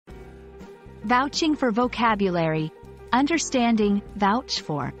Vouching for vocabulary. Understanding vouch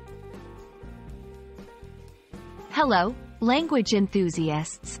for. Hello, language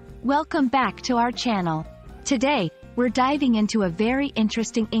enthusiasts. Welcome back to our channel. Today, we're diving into a very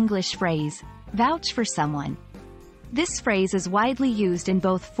interesting English phrase, vouch for someone. This phrase is widely used in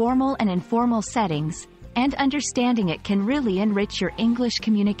both formal and informal settings, and understanding it can really enrich your English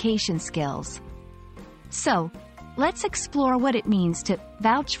communication skills. So, let's explore what it means to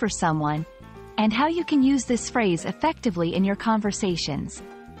vouch for someone, and how you can use this phrase effectively in your conversations.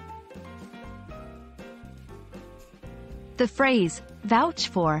 The phrase, vouch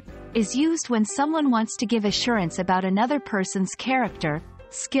for, is used when someone wants to give assurance about another person's character,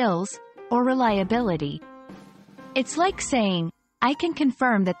 skills, or reliability. It's like saying, I can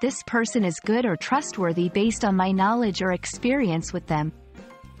confirm that this person is good or trustworthy based on my knowledge or experience with them.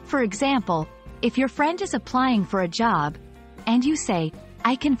 For example, if your friend is applying for a job, and you say,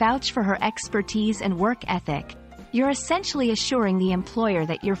 I can vouch for her expertise and work ethic, you're essentially assuring the employer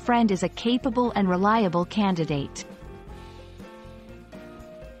that your friend is a capable and reliable candidate.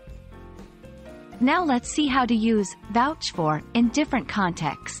 Now let's see how to use vouch for in different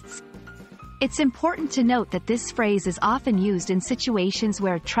contexts. It's important to note that this phrase is often used in situations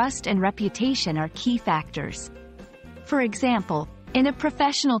where trust and reputation are key factors. For example, in a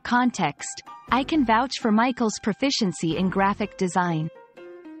professional context, I can vouch for Michael's proficiency in graphic design.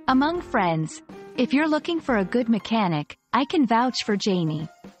 Among friends, if you're looking for a good mechanic, I can vouch for Jamie.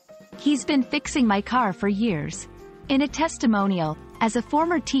 He's been fixing my car for years. In a testimonial, as a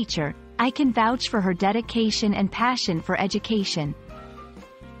former teacher, I can vouch for her dedication and passion for education.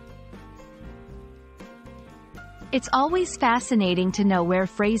 It's always fascinating to know where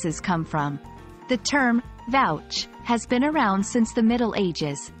phrases come from. The term vouch has been around since the Middle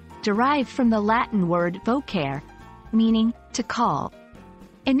Ages, derived from the Latin word vocare, meaning to call.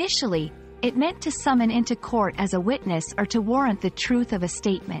 Initially, it meant to summon into court as a witness or to warrant the truth of a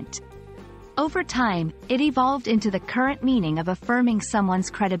statement. Over time, it evolved into the current meaning of affirming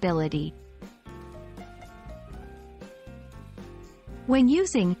someone's credibility. When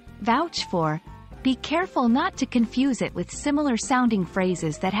using vouch for, be careful not to confuse it with similar-sounding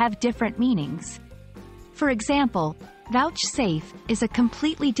phrases that have different meanings. For example, vouchsafe is a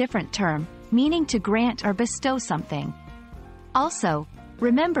completely different term, meaning to grant or bestow something. Also,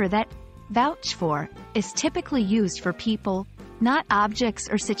 remember that vouch for is typically used for people, not objects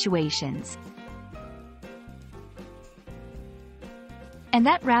or situations. And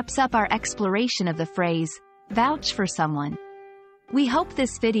that wraps up our exploration of the phrase, vouch for someone. We hope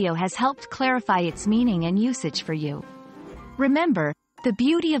this video has helped clarify its meaning and usage for you. Remember, the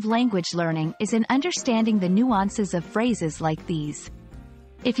beauty of language learning is in understanding the nuances of phrases like these.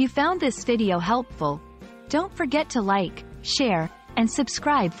 If you found this video helpful, don't forget to like, share, and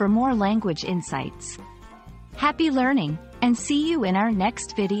subscribe for more language insights. Happy learning, and see you in our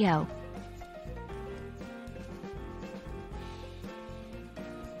next video.